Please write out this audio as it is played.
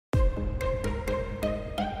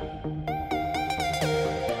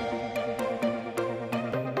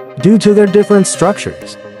due to their different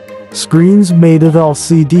structures. Screens made of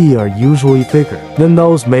LCD are usually thicker than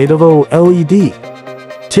those made of OLED.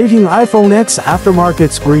 Taking iPhone X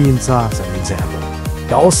aftermarket screens as an example,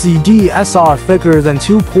 LCDs are thicker than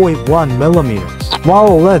 2.1 mm, while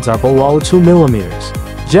OLEDs are below 2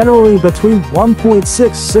 mm, generally between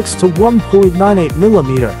 1.66 to 1.98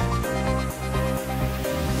 mm.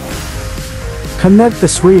 Connect the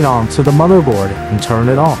screen onto the motherboard and turn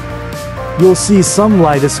it on. You'll see some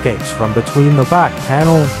light escapes from between the back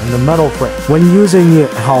panel and the metal frame when using the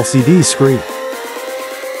LCD screen.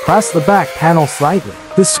 Press the back panel slightly.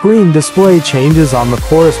 The screen display changes on the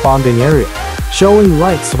corresponding area, showing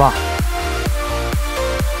light spot.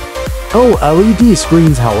 OLED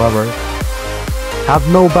screens, however, have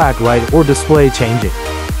no backlight or display changing.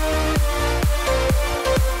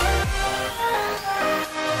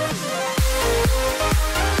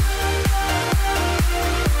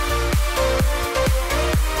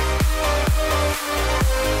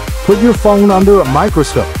 Put your phone under a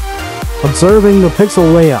microscope, observing the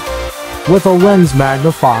pixel layout. With a lens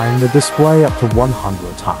magnifying the display up to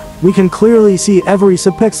 100 times, we can clearly see every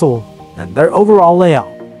subpixel and their overall layout.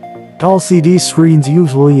 LCD screens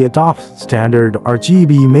usually adopt standard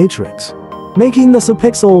RGB matrix, making the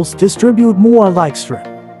subpixels distribute more like strip,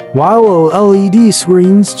 while OLED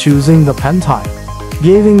screens choosing the pen type,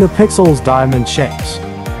 giving the pixels diamond shapes.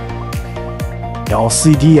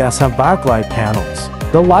 LCDs have backlight panels.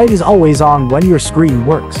 The light is always on when your screen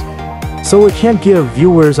works, so it can't give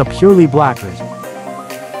viewers a purely black vision.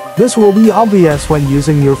 This will be obvious when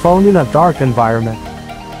using your phone in a dark environment.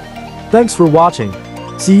 Thanks for watching.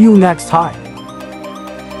 See you next time.